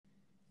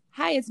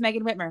Hi, it's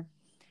Megan Whitmer,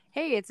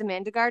 Hey, it's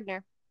Amanda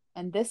Gardner.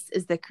 and this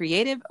is the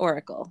Creative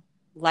Oracle,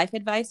 life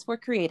advice for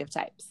creative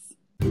types.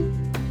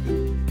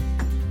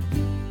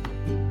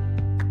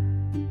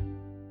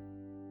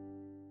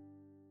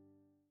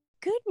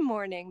 Good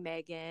morning,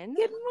 Megan.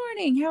 Good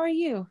morning. How are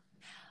you?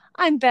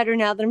 I'm better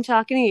now that I'm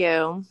talking to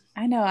you.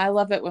 I know. I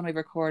love it when we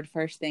record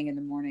first thing in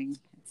the morning.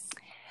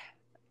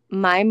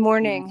 My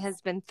morning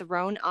has been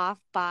thrown off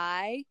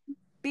by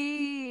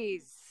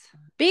bees.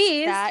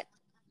 Bees?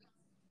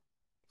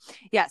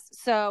 Yes.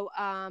 So,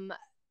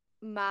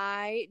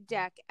 my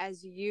deck,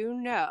 as you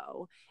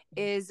know,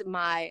 is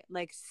my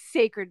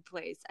sacred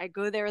place. I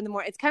go there in the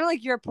morning. It's kind of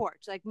like your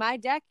porch, like my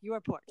deck, your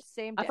porch,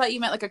 same I deck. thought you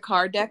meant like a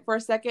card deck for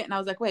a second, and I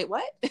was like, wait,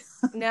 what?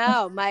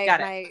 No,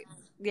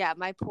 Got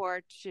my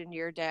porch and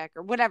your deck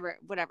or whatever.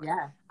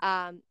 Yeah.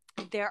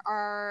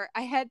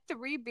 I had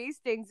 3 bee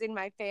stings in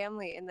my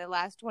family in the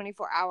last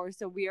 24 hours.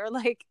 So we are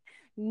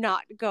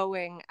not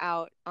going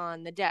out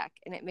on the deck.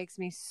 And it makes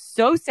me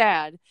so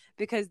sad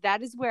because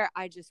that is where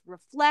I just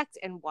reflect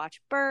and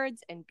watch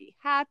birds and be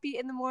happy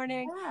in the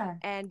morning. Yeah.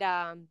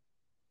 And,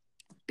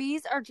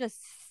 bees are just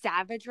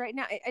savage right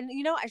now. And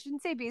I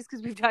shouldn't say bees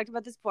because we've talked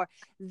about this before.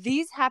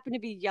 These happen to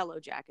be yellow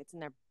jackets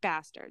and they're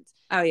bastards.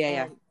 Oh,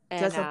 yeah. And,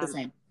 Just not the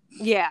same.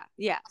 Yeah.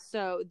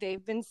 So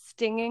they've been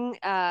stinging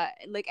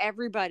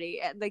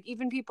everybody,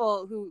 even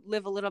people who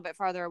live a little bit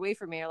farther away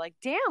from me are like,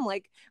 damn,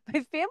 my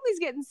family's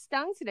getting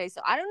stung today.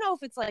 So I don't know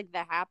if it's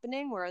the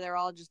happening where they're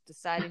all just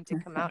deciding to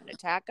come out and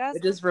attack us.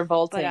 It's just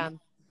revolting. But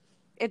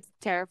it's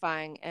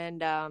terrifying.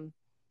 And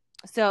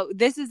so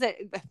this is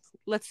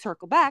let's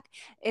circle back.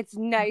 It's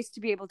nice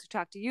to be able to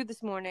talk to you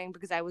this morning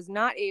because I was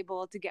not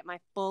able to get my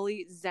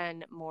fully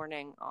zen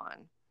morning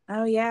on.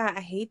 Oh, yeah.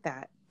 I hate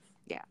that.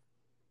 Yeah.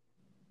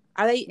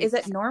 Is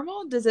it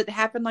normal? Does it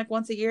happen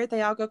once a year?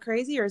 They all go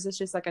crazy, or is this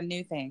just a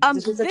new thing?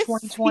 Is this a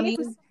 2020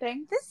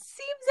 thing? This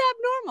seems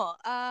abnormal.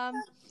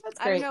 That's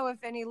great. I don't know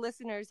if any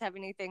listeners have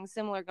anything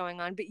similar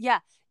going on, but yeah,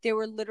 there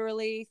were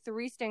literally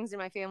 3 stings in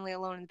my family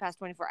alone in the past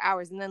 24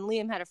 hours. And then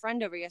Liam had a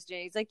friend over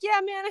yesterday. He's like,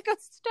 yeah, man, I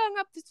got stung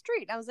up the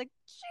street. I was like,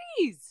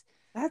 geez.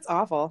 That's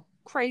awful.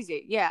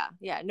 Crazy. Yeah.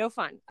 No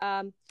fun.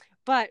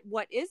 But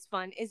what is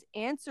fun is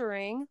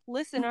answering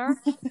listener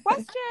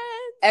questions.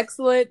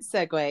 Excellent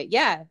segue.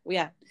 Yeah.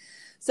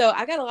 So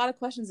I got a lot of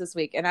questions this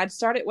week, and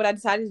what I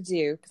decided to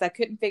do, because I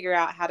couldn't figure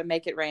out how to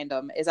make it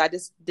random, is I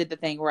just did the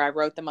thing where I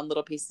wrote them on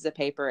little pieces of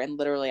paper, and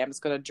literally I'm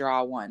just going to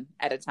draw one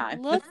at a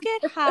time. Look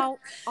at how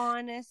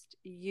honest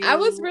you I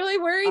was really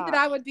worried are. that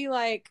I would be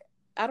I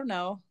don't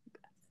know,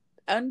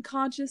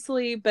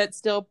 unconsciously, but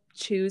still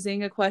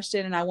choosing a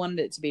question, and I wanted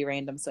it to be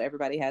random so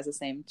everybody has the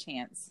same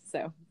chance.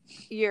 So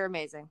you're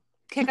amazing.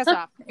 Kick us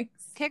off.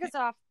 Kick us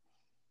off.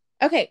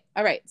 Okay.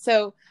 All right.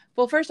 So,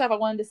 well, first off, I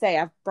wanted to say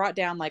I've brought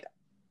down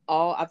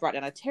I've brought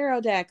down a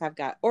tarot deck. I've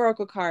got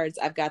oracle cards.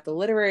 I've got the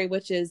literary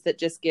witches that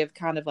just give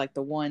kind of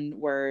the one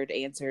word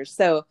answers.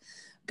 So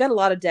I've got a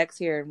lot of decks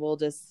here, and we'll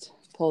just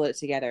pull it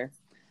together.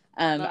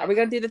 Are we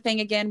going to do the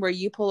thing again where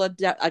you pull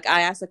I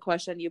ask a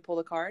question, you pull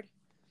a card?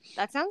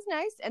 That sounds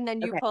nice. And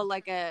then you pull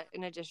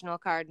an additional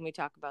card and we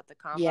talk about the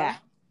combo.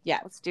 Yeah.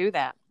 Let's do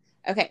that.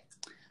 Okay.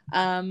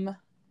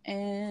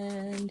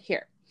 And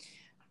here.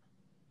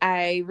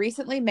 I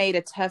recently made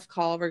a tough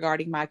call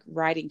regarding my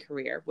writing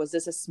career. Was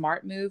this a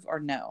smart move or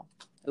no?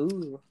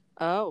 Ooh.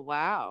 Oh,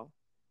 wow.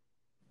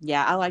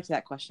 Yeah, I liked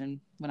that question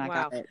when I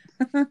got it.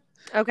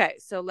 Okay,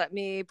 so let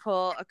me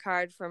pull a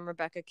card from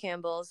Rebecca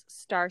Campbell's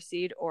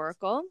Starseed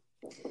Oracle.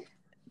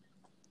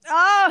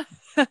 Oh!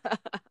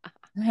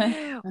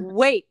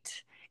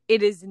 Wait,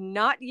 it is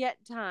not yet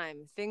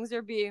time. Things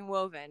are being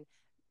woven.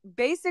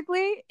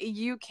 Basically,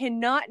 you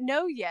cannot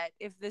know yet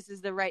if this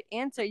is the right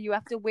answer. You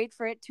have to wait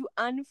for it to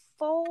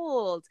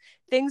unfold.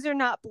 Things are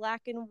not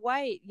black and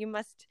white.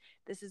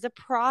 This is a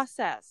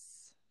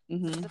process.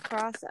 Mm-hmm. This is a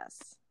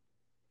process.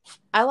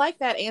 I like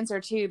that answer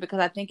too, because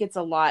I think it's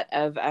a lot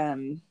of,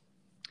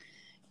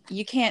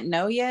 you can't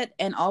know yet.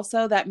 And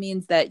also that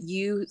means that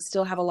you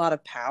still have a lot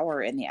of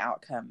power in the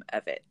outcome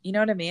of it. You know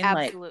what I mean?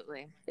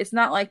 Absolutely. It's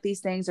not like these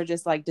things are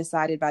just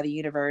decided by the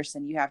universe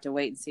and you have to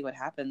wait and see what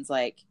happens.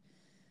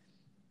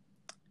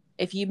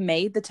 If you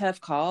made the tough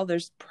call,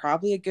 there's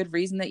probably a good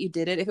reason that you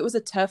did it. If it was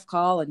a tough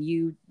call and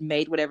you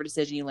made whatever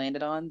decision you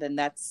landed on, then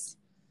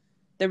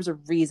there was a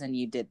reason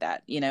you did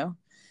that,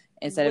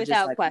 instead of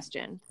just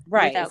question.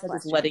 Right. Instead of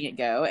just letting it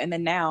go. And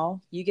then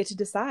now you get to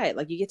decide,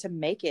 you get to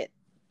make it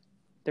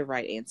the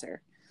right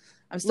answer.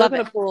 I'm still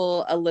going to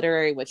pull a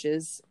literary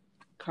witches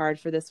card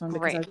for this one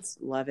because I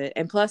just love it.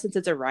 And plus, since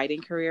it's a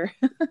writing career.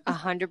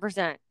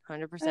 100%.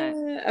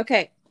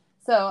 Okay.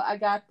 So I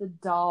got the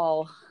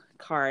doll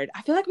card.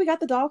 I feel like we got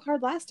the doll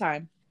card last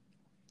time.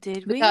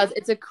 Did we? Because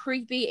it's a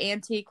creepy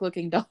antique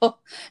looking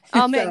doll.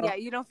 Oh man, yeah,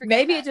 you don't forget.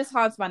 Maybe it just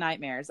haunts my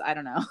nightmares. I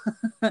don't know.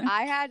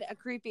 I had a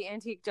creepy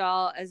antique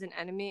doll as an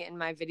enemy in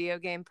my video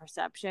game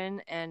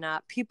Perception, and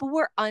people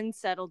were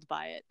unsettled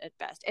by it at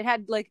best. It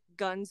had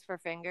guns for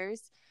fingers.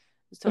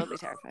 It was totally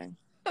terrifying.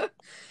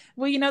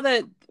 Well, you know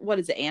that what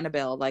is it,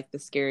 Annabelle, like the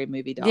scary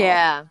movie doll?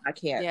 Yeah. I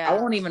can't. I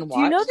Yeah. won't even Do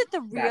you watch know that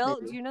the that real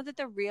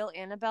movie.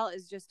 Annabelle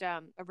is just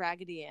a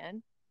Raggedy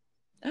Ann?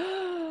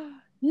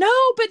 No,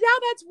 but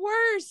now that's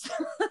worse.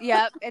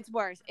 Yep, it's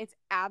worse. It's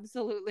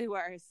absolutely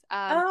worse.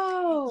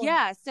 Oh,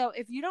 Yeah. So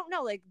if you don't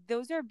know, like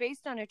those are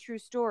based on a true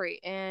story,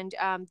 and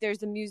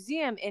there's a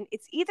museum, and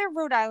it's either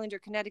Rhode Island or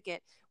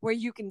Connecticut where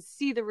you can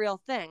see the real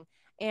thing.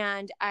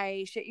 And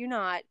I shit you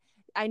not,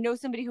 I know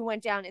somebody who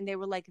went down, and they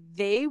were like,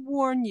 they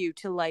warn you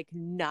to like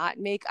not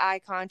make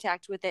eye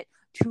contact with it,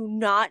 to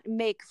not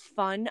make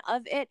fun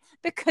of it,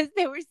 because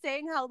they were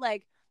saying how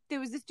like there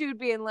was this dude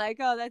being like,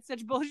 "Oh, that's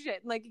such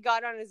bullshit," and like he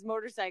got on his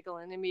motorcycle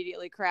and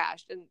immediately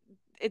crashed, and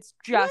it's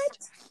just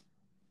what?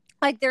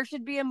 like there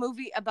should be a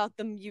movie about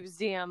the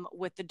museum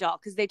with the doll,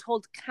 because they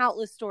told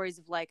countless stories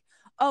of like,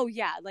 oh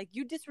yeah, like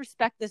you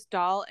disrespect this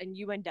doll and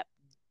you end up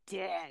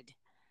dead.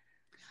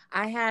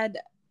 I had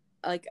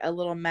like a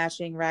little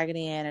matching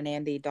Raggedy Ann and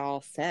Andy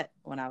doll set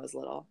when I was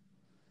little,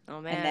 Oh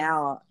and man.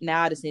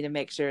 now I just need to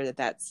make sure that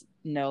that's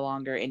no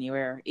longer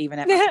anywhere, even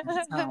at my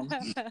parents' home.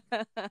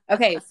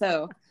 Okay,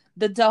 so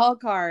the doll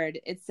card,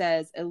 it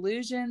says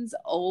illusions,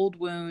 old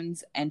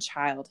wounds, and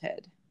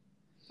childhood.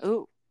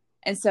 Ooh.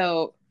 And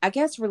so I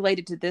guess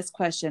related to this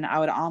question, I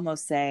would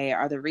almost say,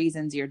 are the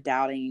reasons you're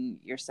doubting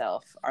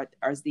yourself are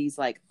these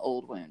like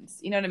old wounds?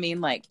 You know what I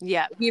mean? Like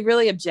Yeah. if you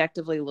really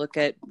objectively look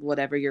at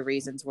whatever your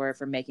reasons were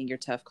for making your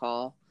tough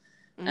call,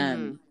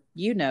 Mm-hmm.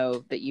 you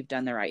know that you've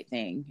done the right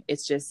thing.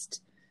 It's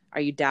just,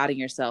 are you doubting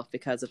yourself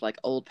because of like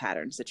old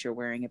patterns that you're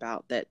worrying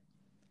about that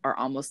are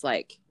almost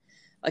like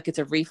it's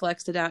a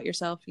reflex to doubt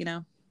yourself, you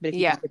know? But if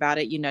you Yeah. think about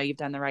it, you know you've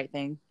done the right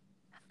thing.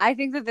 I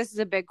think that this is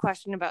a big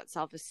question about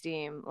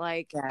self-esteem.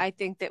 Like, Yeah. I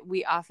think that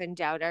we often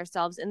doubt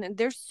ourselves, and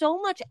there's so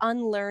much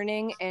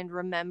unlearning and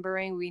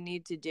remembering we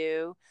need to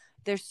do.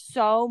 There's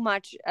so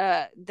much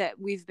that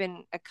we've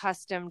been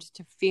accustomed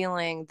to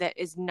feeling that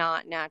is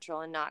not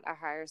natural and not our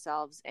higher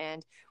selves.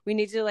 And we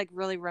need to like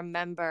really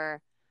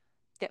remember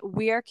that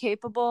we are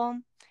capable.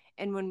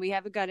 And when we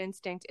have a gut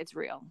instinct, it's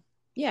real.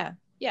 Yeah.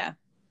 Yeah.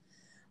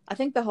 I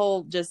think the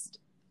whole just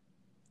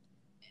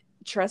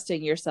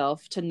trusting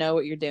yourself to know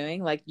what you're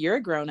doing. Like you're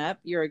a grown up,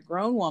 you're a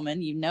grown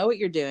woman, you know what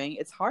you're doing.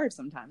 It's hard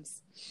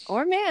sometimes.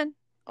 Or man.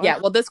 Or Yeah,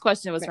 well, this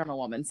question was from a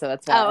woman, so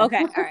that's oh, why. okay.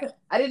 All right.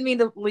 I didn't mean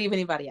to leave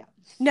anybody out.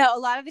 No, a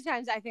lot of the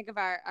times I think of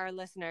our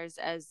listeners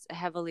as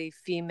heavily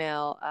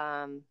female,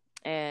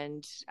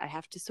 and I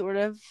have to sort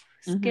of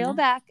scale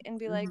back and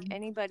be like,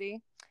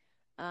 anybody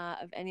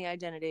of any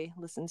identity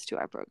listens to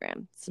our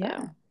program.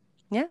 So,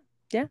 yeah.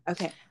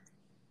 Okay.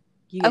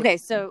 Okay,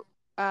 so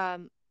I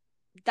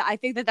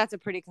think that that's a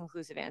pretty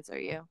conclusive answer.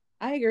 You?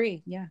 I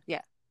agree. Yeah.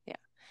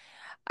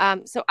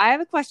 So I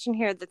have a question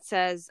here that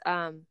says,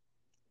 I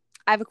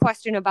have a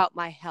question about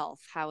my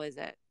health. How is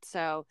it?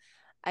 So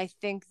I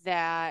think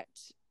that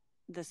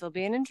this will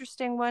be an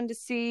interesting one to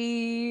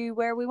see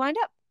where we wind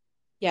up.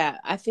 Yeah,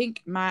 I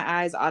think my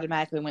eyes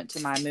automatically went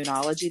to my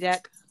Moonology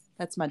deck.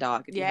 That's my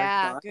dog. If you heard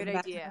the dog Good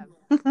idea.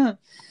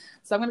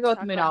 So I'm going to go with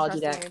Talk the about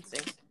Moonology trusting deck.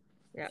 instincts.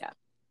 Yeah.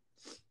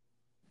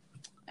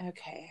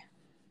 Okay.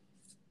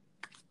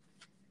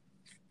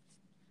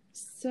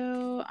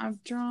 So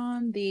I've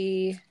drawn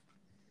it's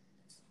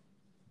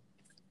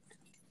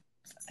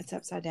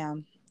upside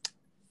down.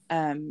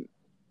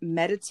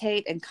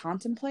 Meditate and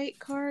contemplate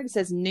card. It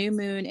says new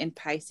moon in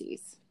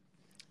Pisces.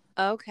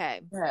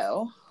 Okay.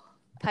 So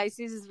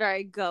Pisces is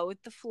very go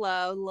with the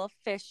flow, a little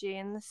fishy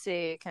in the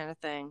sea kind of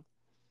thing.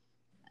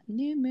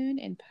 new moon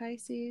in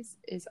Pisces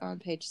is on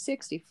page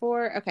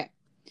 64. Okay.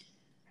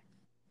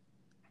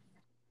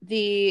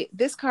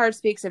 This card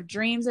speaks of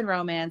dreams and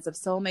romance, of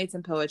soulmates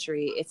and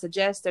poetry. It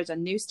suggests there's a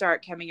new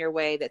start coming your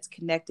way that's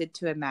connected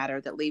to a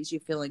matter that leaves you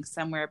feeling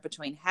somewhere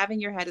between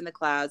having your head in the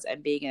clouds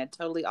and being in a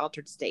totally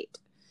altered state.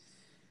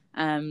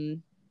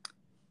 There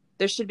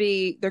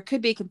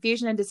could be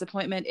confusion and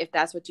disappointment if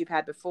that's what you've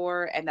had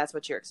before and that's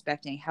what you're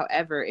expecting.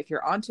 However, if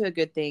you're onto a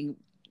good thing,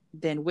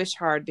 then wish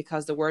hard,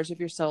 because the words of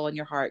your soul and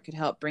your heart could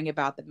help bring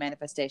about the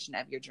manifestation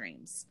of your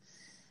dreams.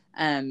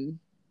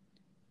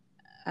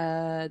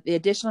 The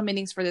additional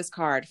meanings for this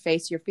card: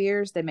 face your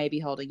fears, they may be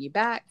holding you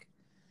back.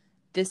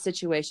 This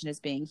situation is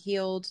being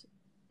healed.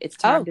 It's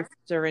time to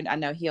surrender. I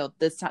know, healed.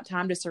 This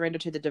time to surrender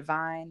to the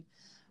divine.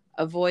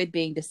 Avoid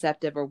being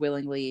deceptive or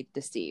willingly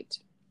deceived.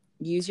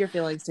 Use your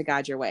feelings to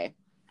guide your way.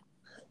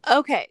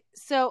 Okay,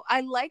 so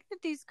I like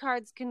that these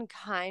cards can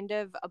kind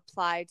of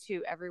apply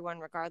to everyone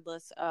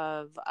regardless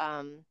of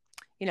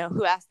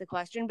who asked the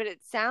question, but it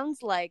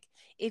sounds like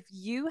if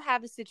you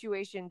have a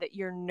situation that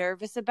you're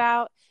nervous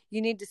about,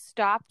 you need to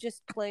stop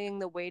just playing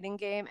the waiting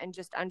game and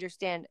just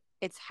understand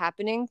it's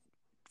happening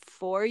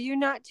for you,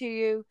 not to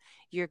you.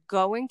 You're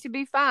going to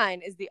be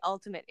fine is the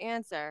ultimate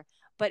answer.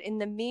 But in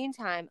the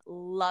meantime,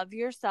 love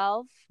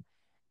yourself,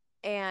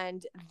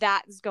 and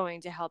that's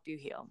going to help you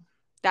heal.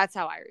 That's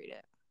how I read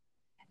it.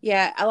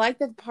 Yeah, I like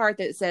the part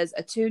that says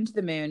attune to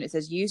the moon. It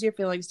says use your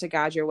feelings to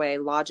guide your way.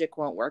 Logic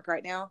won't work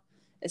right now,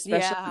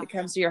 especially when it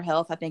comes to your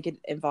health. I think it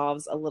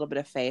involves a little bit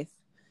of faith.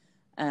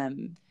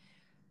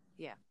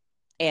 Yeah.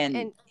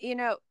 And you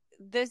know,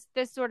 this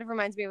sort of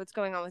reminds me of what's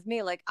going on with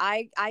me. Like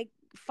I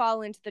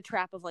fall into the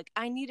trap of like,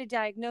 I need a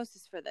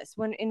diagnosis for this,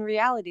 when in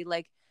reality,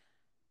 like,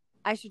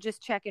 I should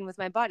just check in with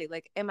my body.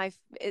 Like,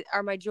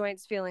 are my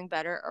joints feeling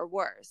better or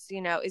worse?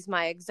 You know, is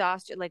my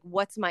exhaustion, like,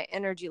 what's my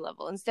energy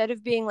level? Instead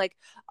of being like,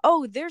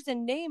 oh, there's a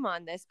name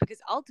on this, because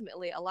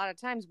ultimately, a lot of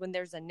times when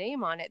there's a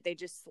name on it, they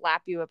just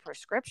slap you a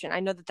prescription. I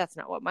know that that's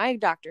not what my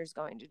doctor is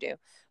going to do,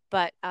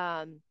 but,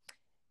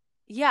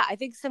 yeah, I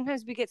think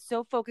sometimes we get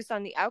so focused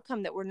on the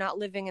outcome that we're not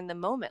living in the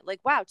moment. Like,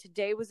 wow,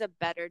 today was a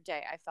better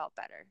day. I felt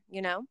better,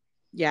 you know?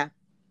 yeah.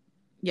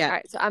 Yeah. All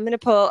right. So I'm going to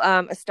pull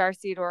a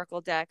Starseed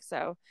Oracle deck.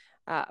 So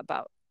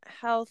about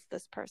health,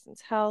 this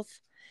person's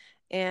health.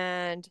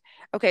 And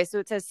okay, so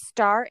it says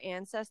Star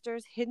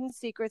Ancestors, Hidden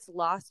Secrets,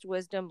 Lost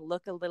Wisdom,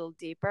 Look a Little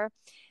Deeper.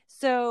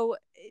 So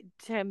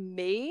to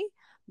me,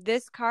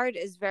 this card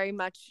is very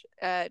much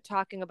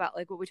talking about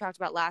like what we talked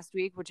about last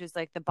week, which is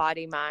like the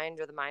body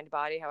mind, or the mind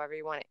body, however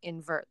you want to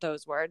invert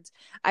those words.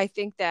 I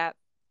think that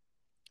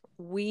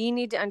we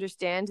need to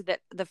understand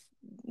that the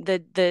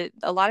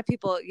a lot of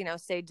people, you know,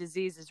 say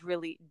disease is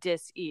really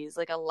dis-ease,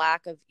 like a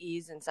lack of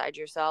ease inside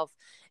yourself,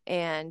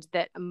 and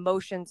that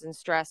emotions and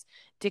stress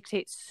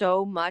dictate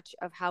so much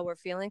of how we're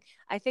feeling.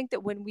 I think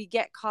that when we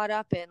get caught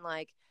up in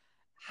like,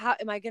 how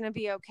am I going to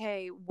be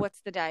okay?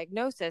 What's the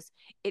diagnosis?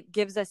 It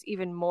gives us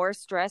even more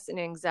stress and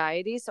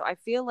anxiety. So I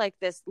feel like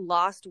this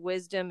lost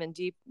wisdom and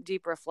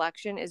deep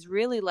reflection is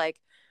really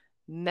like,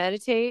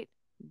 meditate,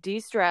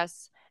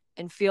 de-stress,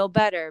 and feel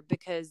better,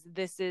 because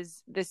this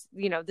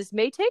you know, this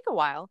may take a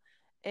while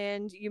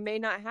and you may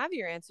not have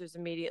your answers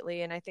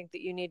immediately. And I think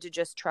that you need to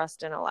just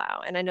trust and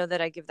allow. And I know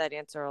that I give that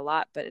answer a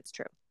lot, but it's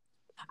true.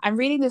 I'm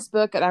reading this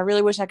book, and I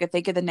really wish I could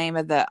think of the name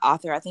of the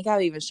author. I think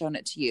I've even shown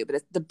it to you,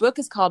 but the book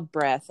is called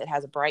Breath. It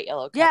has a bright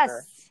yellow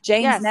cover. Yes.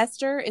 James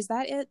Nestor, is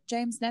that it?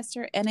 James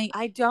Nestor?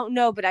 I don't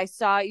know, but I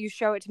saw you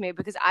show it to me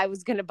because I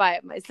was going to buy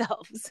it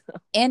myself. So.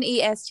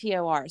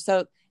 Nestor.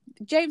 So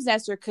James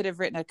Nestor could have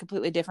written a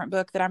completely different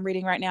book that I'm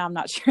reading right now. I'm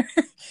not sure,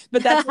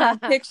 but that's what I'm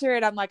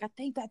picturing. I'm like, I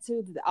think that's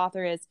who the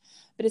author is,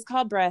 but it's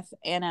called Breath.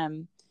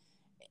 And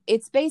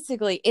it's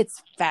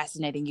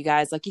fascinating, you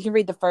guys. Like, you can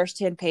read the first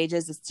 10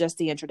 pages. It's just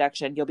the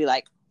introduction. You'll be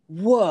like,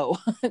 whoa.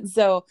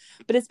 So,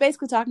 but it's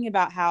basically talking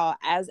about how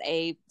as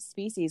a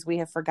species, we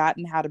have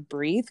forgotten how to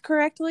breathe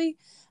correctly,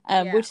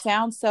 which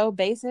sounds so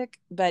basic,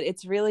 but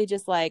it's really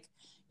just like,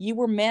 you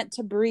were meant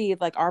to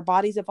breathe. Like, our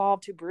bodies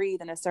evolved to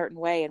breathe in a certain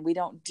way, and we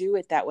don't do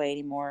it that way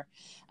anymore.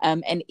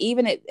 And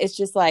even it's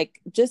just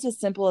like, just as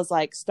simple as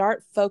like,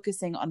 start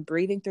focusing on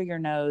breathing through your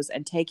nose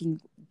and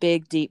taking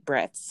big, deep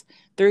breaths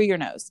through your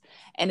nose.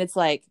 And it's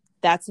like,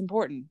 that's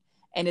important.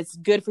 And it's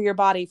good for your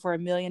body for a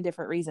million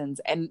different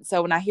reasons. And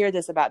so when I hear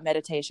this about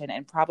meditation,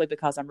 and probably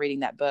because I'm reading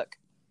that book,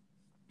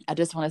 I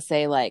just want to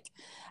say, like,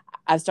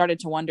 I've started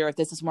to wonder if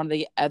this is one of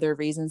the other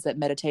reasons that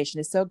meditation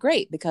is so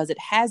great, because it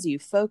has you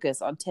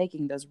focus on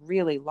taking those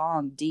really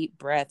long, deep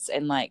breaths,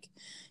 and like,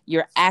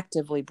 you're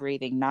actively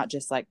breathing, not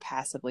just like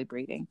passively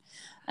breathing.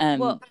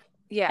 Well,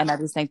 yeah. And I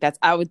just think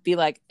I would be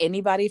like,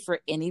 anybody for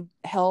any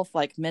health,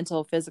 like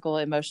mental, physical,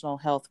 emotional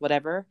health,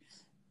 whatever,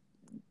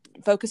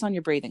 focus on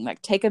your breathing.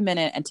 Like, take a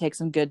minute and take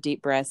some good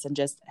deep breaths, and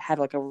just have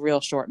like a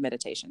real short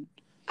meditation.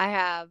 I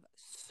have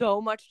so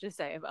much to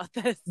say about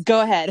this.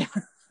 Go ahead.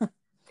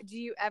 Do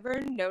you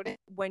ever notice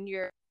when do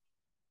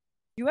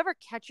you ever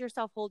catch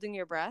yourself holding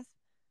your breath?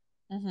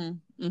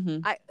 Mm-hmm.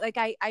 Mm-hmm.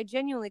 I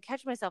genuinely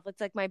catch myself. It's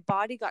like my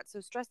body got so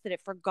stressed that it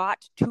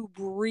forgot to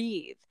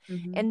breathe.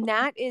 Mm-hmm. And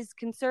that is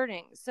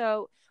concerning.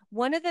 So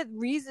one of the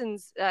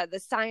reasons, the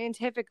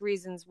scientific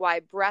reasons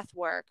why breath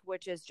work,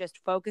 which is just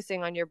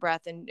focusing on your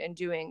breath and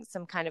doing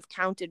some kind of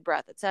counted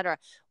breath, etc.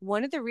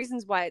 One of the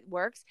reasons why it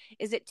works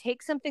is it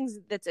takes something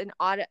that's an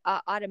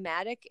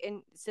automatic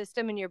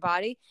system in your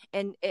body,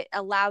 and it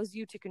allows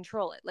you to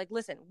control it. Like,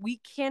 listen, we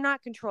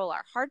cannot control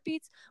our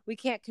heartbeats. We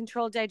can't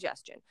control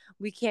digestion.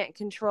 We can't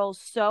control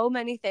so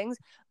many things,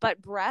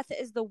 but breath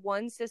is the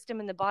one system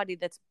in the body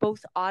that's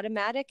both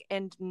automatic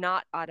and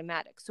not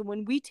automatic. So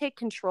when we take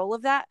control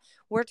of that,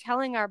 we're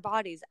telling our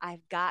bodies,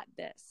 I've got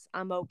this,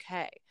 I'm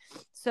okay.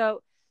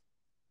 So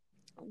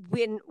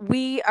when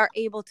we are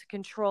able to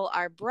control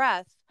our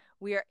breath,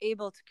 we are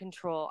able to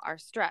control our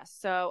stress.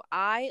 So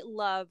I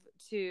love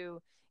to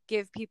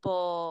give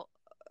people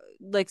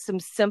like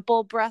some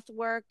simple breath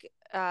work,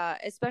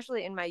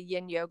 especially in my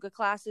yin yoga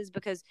classes,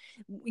 because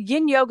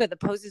yin yoga, the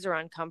poses are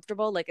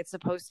uncomfortable. Like, it's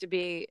supposed to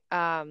be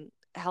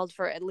held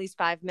for at least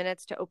 5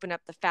 minutes to open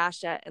up the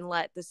fascia and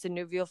let the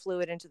synovial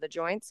fluid into the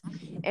joints.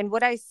 And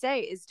what I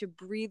say is to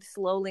breathe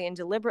slowly and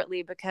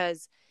deliberately,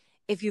 because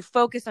if you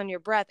focus on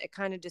your breath, it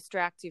kind of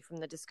distracts you from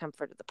the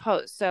discomfort of the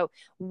pose. So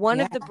one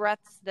of the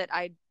breaths that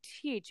I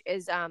teach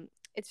is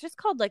it's just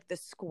called like the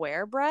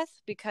square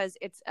breath, because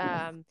it's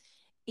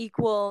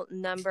equal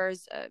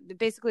numbers,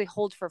 basically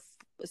hold for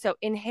so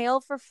inhale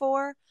for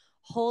 4,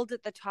 hold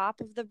at the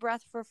top of the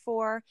breath for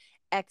 4,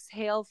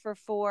 exhale for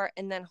 4,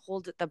 and then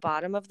hold at the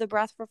bottom of the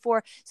breath for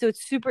 4. So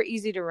it's super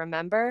easy to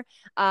remember.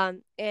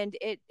 And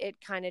it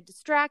kind of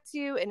distracts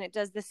you, and it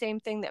does the same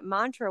thing that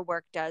mantra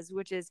work does,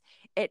 which is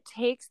it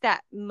takes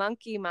that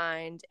monkey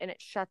mind and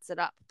it shuts it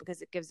up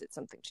because it gives it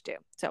something to do.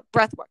 So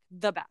breath work,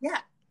 the best. Yeah.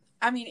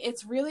 I mean,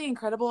 it's really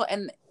incredible.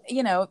 And,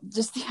 you know,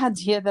 just the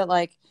idea that,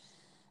 like,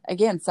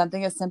 again,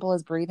 something as simple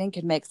as breathing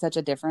could make such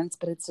a difference,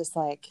 but it's just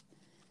like,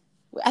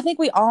 I think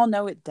we all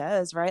know it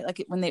does, right?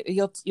 Like when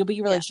you'll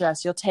be really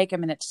stressed, you'll take a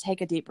minute to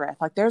take a deep breath.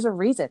 Like there's a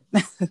reason.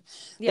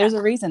 There's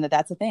a reason that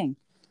that's a thing.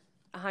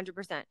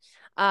 100%.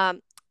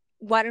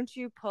 Why don't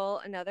you pull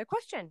another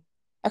question?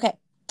 Okay.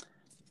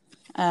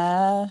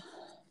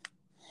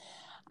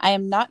 I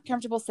am not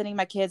comfortable sending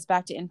my kids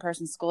back to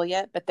in-person school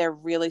yet, but they're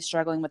really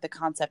struggling with the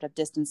concept of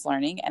distance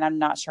learning, and I'm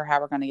not sure how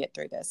we're going to get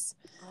through this.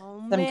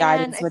 Oh, Some man,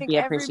 guidance I would think be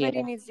appreciated.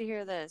 everybody needs to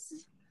hear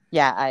this.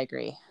 Yeah, I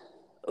agree.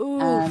 We're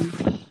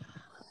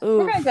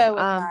going to go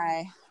with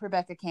my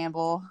Rebecca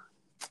Campbell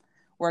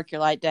Work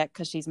Your Light deck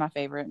because she's my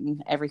favorite,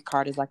 and every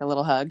card is like a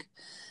little hug.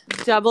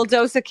 Double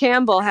dose of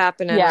Campbell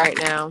happening right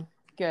now.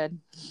 Good.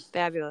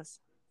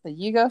 Fabulous. So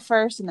you go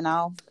first, and then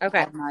I'll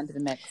add mine to the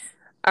mix.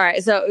 All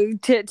right. So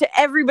to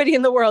everybody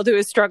in the world who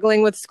is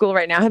struggling with school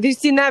right now, have you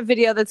seen that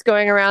video that's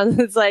going around?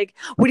 It's like,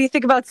 what do you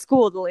think about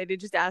school? The lady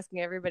just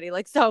asking everybody,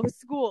 like, so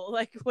school,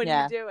 like, what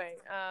are you doing?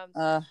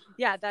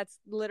 Yeah, that's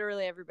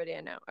literally everybody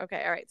I know.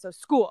 Okay. All right. So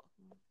school,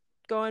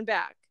 going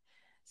back,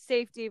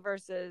 safety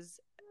versus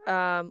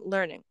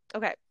learning.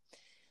 Okay.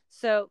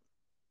 So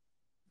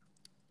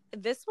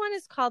this one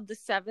is called The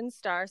 7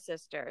 Star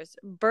Sisters,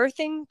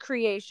 Birthing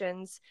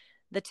Creations,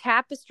 the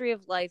Tapestry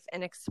of Life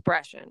and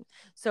Expression.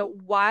 So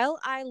while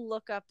I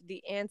look up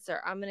the answer,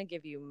 I'm going to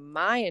give you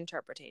my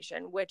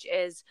interpretation, which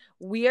is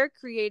we are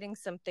creating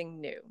something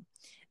new.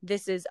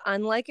 This is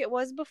unlike it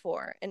was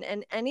before.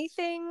 And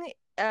anything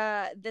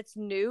that's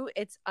new,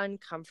 it's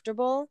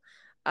uncomfortable.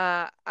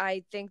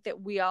 I think that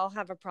we all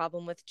have a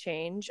problem with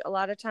change a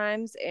lot of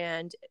times,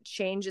 and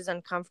change is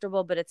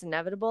uncomfortable, but it's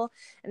inevitable.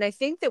 And I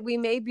think that we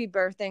may be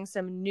birthing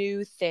some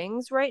new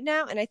things right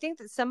now. And I think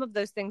that some of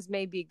those things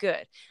may be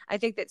good. I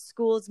think that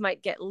schools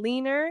might get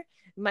leaner,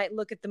 might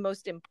look at the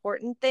most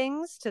important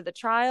things to the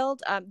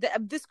child.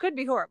 This could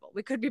be horrible.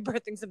 We could be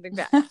birthing something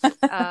bad.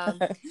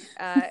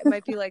 It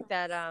might be like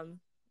that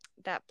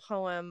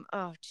poem.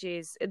 Oh,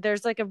 geez.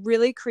 There's like a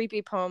really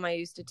creepy poem I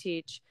used to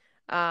teach.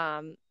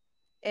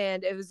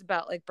 And it was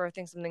about like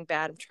birthing something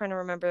bad. I'm trying to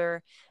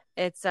remember.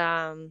 It's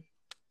about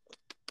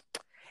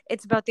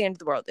the end of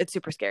the world. It's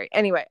super scary.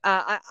 Anyway,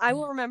 I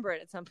will remember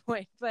it at some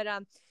point. But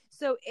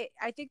so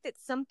I think that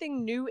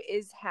something new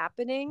is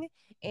happening,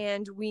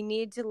 and we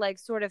need to like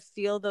sort of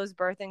feel those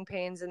birthing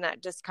pains and that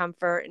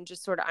discomfort, and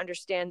just sort of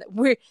understand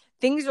that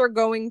things are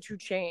going to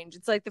change.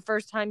 It's like the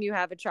first time you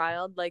have a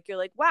child, like you're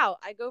like, wow,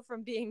 I go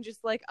from being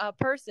just like a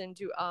person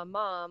to a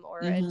mom or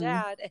a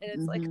dad, and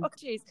it's like, oh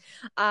geez.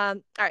 All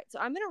right, so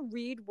I'm gonna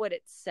read what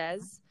it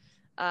says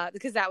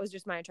because that was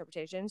just my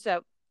interpretation.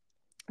 So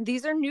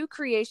these are new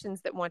creations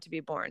that want to be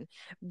born,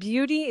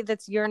 beauty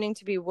that's yearning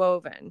to be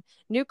woven,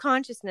 new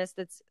consciousness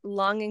that's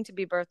longing to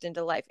be birthed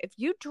into life. If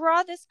you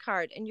draw this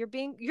card and you're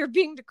being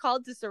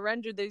called to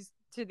surrender these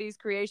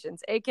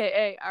creations,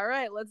 aka, all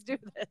right, let's do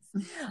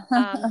this.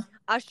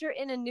 Usher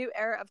in a new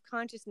era of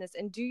consciousness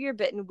and do your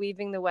bit in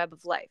weaving the web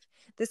of life.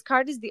 This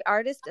card is the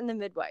artist and the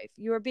midwife.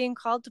 You are being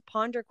called to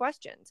ponder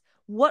questions.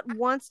 What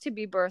wants to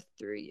be birthed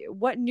through you?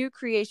 What new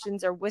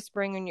creations are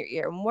whispering in your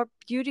ear? And what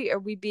beauty are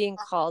we being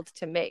called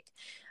to make?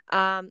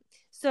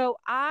 So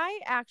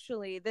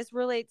this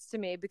relates to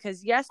me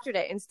because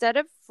yesterday, instead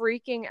of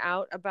freaking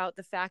out about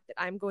the fact that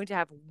I'm going to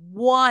have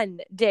one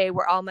day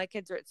where all my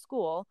kids are at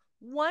school,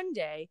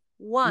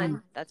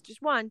 that's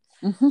just one,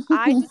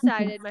 my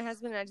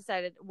husband and I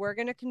decided we're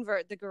going to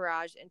convert the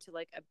garage into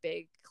like a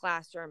big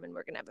classroom, and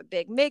we're going to have a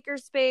big maker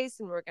space,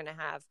 and we're going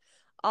to have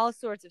all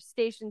sorts of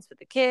stations for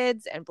the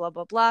kids and blah,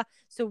 blah, blah.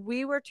 So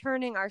we were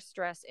turning our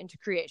stress into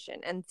creation.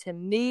 And to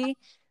me,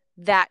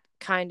 that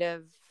kind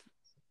of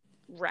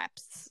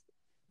reps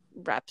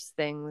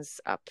things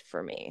up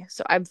for me.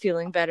 So I'm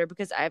feeling better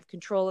because I have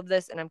control of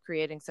this and I'm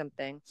creating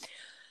something.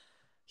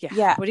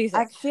 Yeah. What do you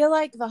think? I feel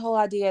like the whole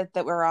idea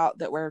that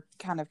we're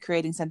kind of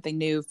creating something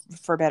new,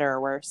 for better or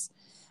worse,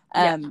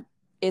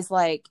 is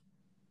like,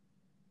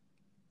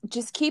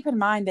 just keep in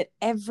mind that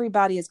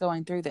everybody is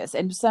going through this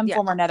in some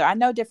form or another. I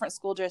know different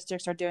school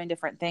districts are doing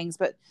different things,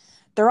 but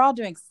they're all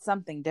doing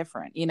something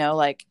different,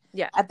 like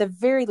at the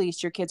very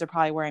least, your kids are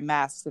probably wearing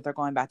masks if they're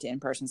going back to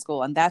in-person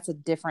school. And that's a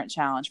different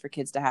challenge for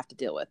kids to have to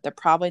deal with. They're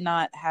probably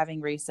not having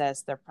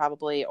recess. They're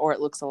probably, or it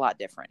looks a lot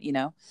different,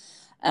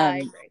 I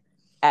agree.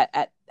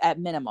 At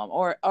minimum,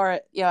 or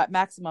at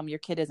maximum, your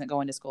kid isn't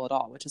going to school at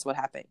all, which is what's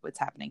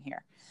happening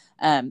here.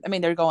 I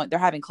mean, they're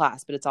having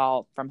class, but it's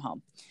all from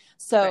home.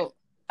 So,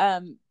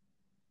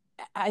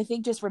 I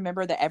think just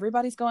remember that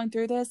everybody's going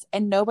through this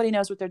and nobody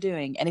knows what they're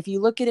doing. And if you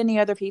look at any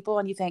other people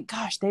and you think,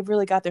 gosh, they've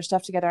really got their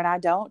stuff together and I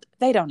don't,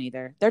 they don't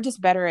either. They're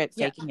just better at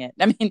Yeah. faking it.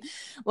 I mean,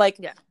 like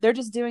Yeah. they're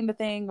just doing the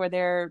thing where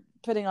they're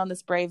putting on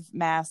this brave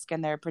mask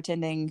and they're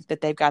pretending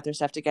that they've got their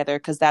stuff together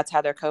because that's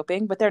how they're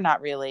coping, but they're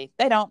not really.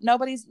 They don't.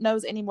 Nobody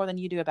knows any more than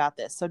you do about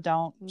this. So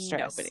don't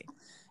stress. Nobody.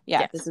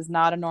 Yeah, Yes. this is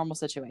not a normal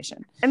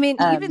situation. I mean,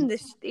 even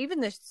the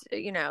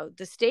you know,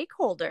 the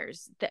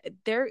stakeholders,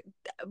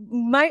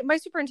 my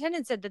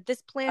superintendent said that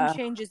this plan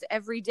changes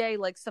every day,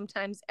 like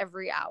sometimes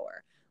every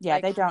hour. Yeah,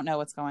 like, they don't know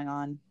what's going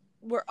on.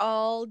 We're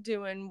all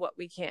doing what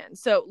we can.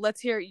 So let's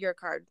hear your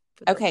card.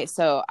 Okay,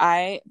 so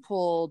I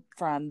pulled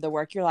from the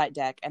Work Your Light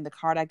deck, and the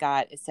card I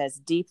got, it says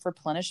deep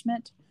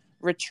replenishment,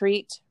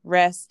 retreat,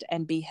 rest,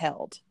 and be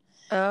held.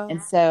 Oh.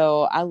 And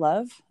so I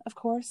love, of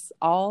course,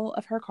 all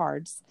of her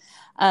cards.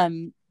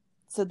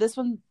 So this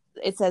one,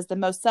 it says the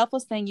most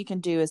selfless thing you can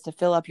do is to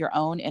fill up your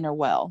own inner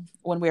well.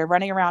 When we are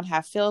running around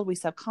half filled, we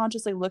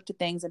subconsciously look to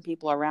things and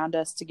people around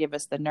us to give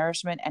us the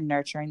nourishment and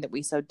nurturing that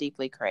we so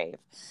deeply crave.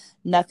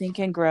 Nothing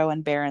can grow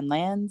in barren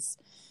lands.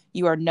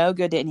 You are no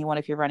good to anyone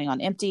if you're running on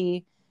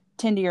empty.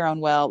 Tend to your own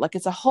well. Like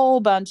it's a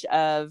whole bunch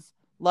of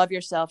love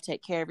yourself,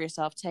 take care of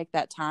yourself, take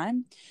that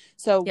time.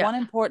 So one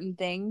important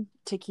thing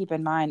to keep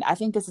in mind, I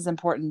think this is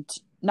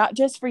important, not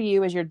just for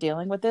you as you're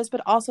dealing with this,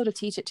 but also to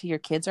teach it to your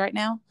kids right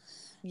now.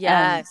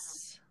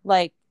 Yes.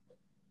 Like,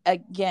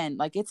 again,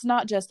 like it's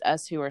not just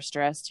us who are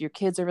stressed. Your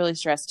kids are really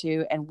stressed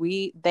too. And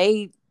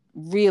they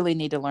really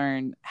need to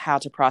learn how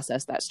to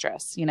process that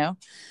stress, you know?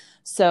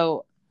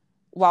 So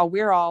while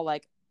we're all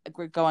like,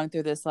 we're going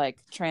through this like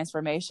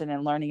transformation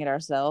and learning it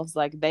ourselves,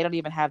 like they don't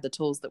even have the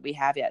tools that we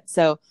have yet.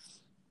 So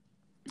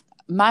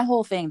my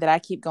whole thing that I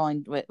keep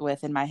going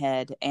with in my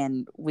head,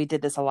 and we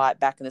did this a lot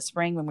back in the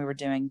spring when we were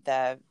doing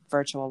the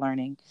virtual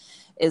learning,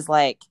 is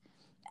like,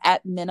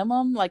 at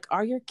minimum, like,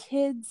 are your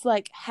kids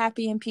like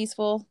happy and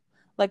peaceful?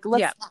 Like,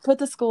 let's put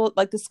the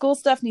school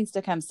stuff needs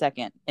to come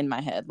second in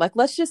my head. Like,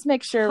 let's just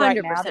make sure 100%.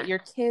 Right now that your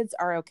kids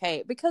are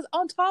okay. Because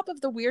on top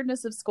of the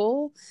weirdness of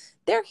school,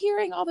 they're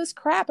hearing all this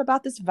crap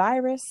about this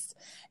virus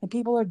and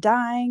people are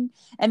dying.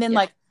 And then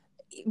like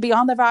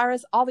beyond the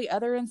virus, all the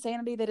other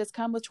insanity that has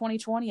come with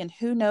 2020 and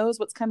who knows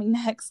what's coming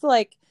next.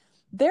 Like,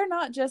 they're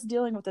not just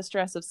dealing with the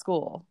stress of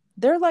school.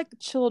 They're like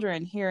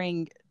children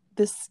hearing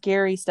this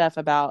scary stuff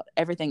about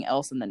everything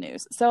else in the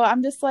news. So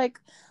I'm just like,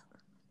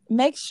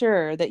 make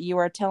sure that you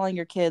are telling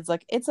your kids,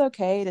 like, it's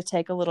okay to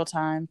take a little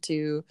time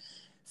to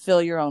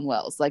fill your own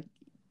wells. Like,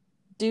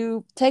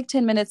 take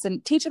 10 minutes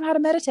and teach them how to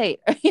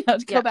meditate, you know,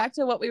 to go back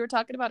to what we were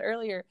talking about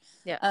earlier.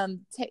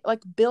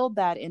 Build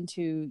that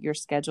into your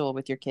schedule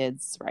with your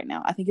kids right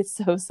now. I think it's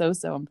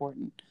so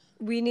important.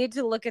 We need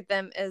to look at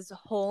them as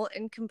whole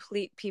and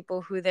complete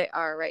people who they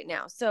are right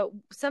now. So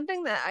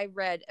something that I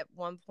read at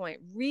one point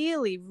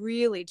really,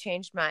 really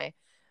changed my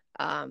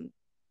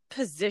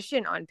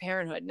position on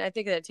parenthood. And I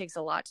think that it takes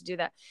a lot to do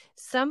that.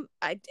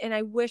 And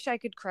I wish I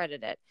could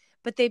credit it,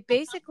 but they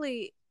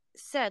basically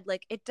said,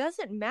 like, it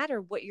doesn't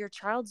matter what your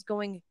child's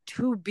going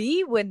to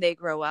be when they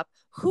grow up.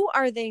 Who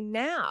are they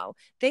now?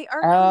 They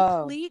are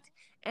complete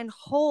and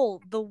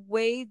whole the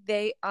way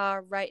they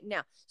are right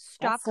now.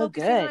 Stop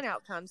focusing on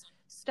outcomes.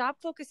 Stop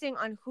focusing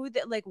on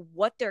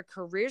what their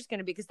career is going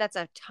to be, because that's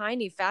a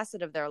tiny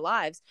facet of their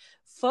lives.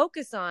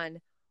 Focus on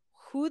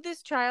who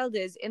this child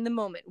is in the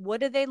moment. What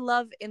do they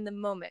love in the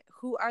moment?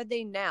 Who are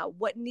they now?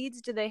 What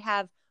needs do they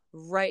have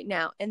right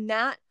now? And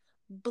that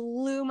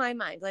blew my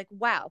mind. Like,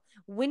 wow,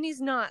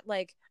 Winnie's not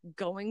like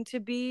going to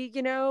be,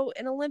 you know,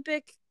 an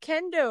Olympic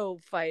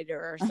kendo fighter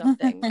or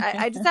something.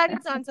 I decided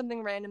it's on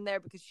something random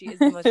there because she is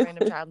the most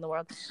random child in the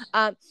world.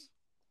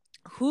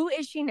 Who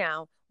is she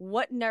now?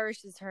 What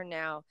nourishes her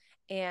now?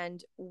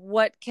 And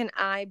what can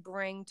I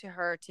bring to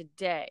her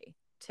today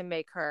to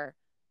make her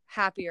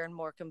happier and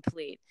more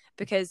complete?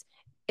 Because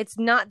it's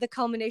not the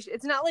culmination.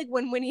 It's not like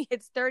when Winnie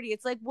hits 30,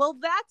 it's like, well,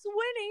 that's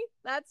Winnie.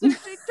 That's who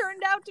she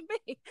turned out to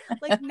be.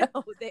 Like, no,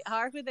 they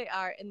are who they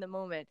are in the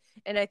moment.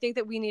 And I think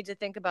that we need to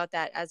think about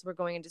that as we're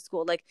going into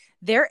school. Like,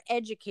 their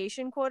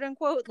education, quote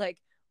unquote, like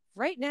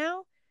right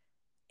now,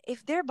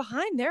 if they're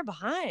behind, they're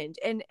behind,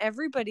 and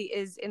everybody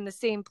is in the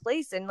same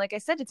place. And like I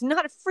said, it's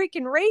not a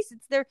freaking race.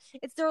 It's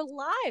their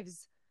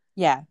lives.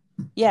 Yeah.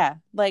 Yeah.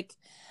 Like,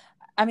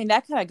 I mean,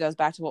 that kind of goes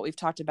back to what we've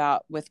talked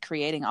about with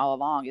creating all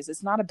along, is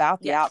it's not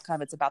about the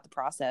outcome. It's about the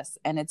process.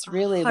 And it's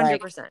really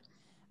 100%. Like,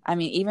 I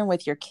mean, even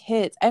with your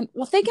kids, and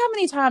well, think how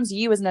many times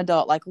you as an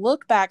adult, like,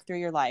 look back through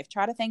your life,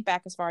 try to think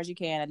back as far as you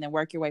can and then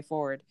work your way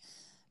forward.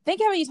 Think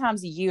how many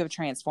times you have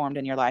transformed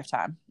in your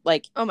lifetime.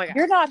 Like, oh my God,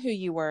 you're not who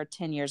you were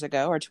 10 years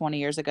ago or 20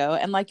 years ago.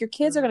 And like, your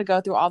kids are going to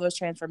go through all those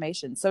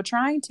transformations. So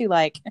trying to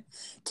like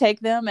take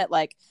them at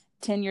like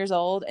 10 years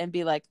old and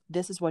be like,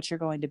 this is what you're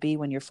going to be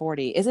when you're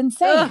 40 is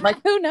insane. Ugh.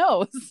 Like, who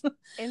knows?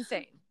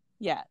 Insane.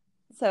 Yeah.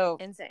 So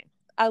insane.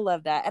 I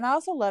love that. And I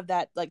also love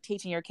that, like,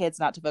 teaching your kids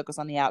not to focus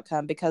on the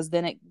outcome, because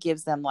then it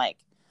gives them like,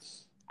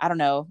 I don't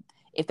know,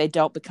 if they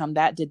don't become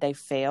that, did they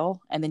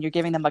fail? And then you're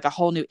giving them like a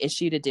whole new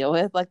issue to deal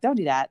with. Like, don't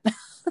do that.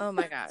 Oh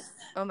my God.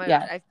 Oh my Yeah.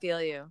 God. I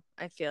feel you.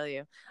 I feel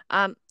you.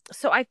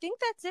 So I think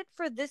that's it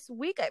for this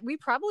week. We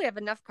probably have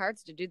enough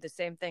cards to do the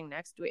same thing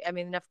next week. I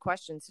mean, enough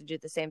questions to do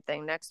the same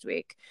thing next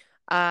week.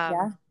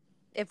 Yeah.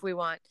 If we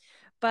want.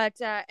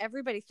 But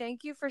everybody,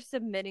 thank you for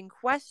submitting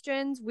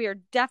questions. We are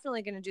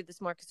definitely going to do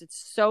this more because it's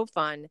so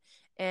fun.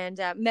 And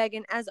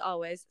Megan, as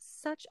always,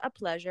 such a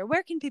pleasure.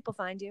 Where can people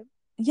find you?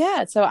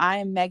 Yeah. So I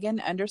am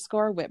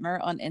Megan_Whitmer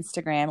on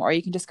Instagram, or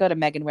you can just go to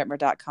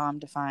meganwhitmer.com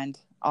to find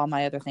all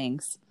my other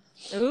things.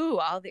 Ooh,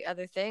 all the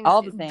other things.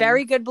 All the things.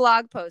 Very good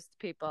blog posts,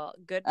 people.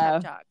 Good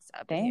pep talks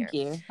up in here. Thank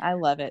you. I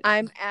love it.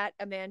 I'm at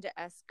Amanda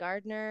S.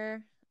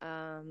 Gardner.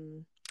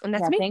 And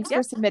that's me. Thanks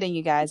for submitting,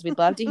 you guys. We'd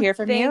love to hear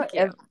from you. Thank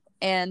you.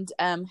 And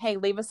hey,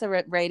 leave us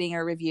a rating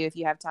or review if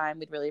you have time.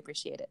 We'd really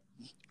appreciate it.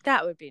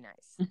 That would be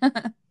nice.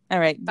 All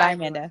right. Bye,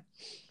 Amanda.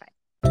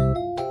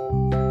 Bye.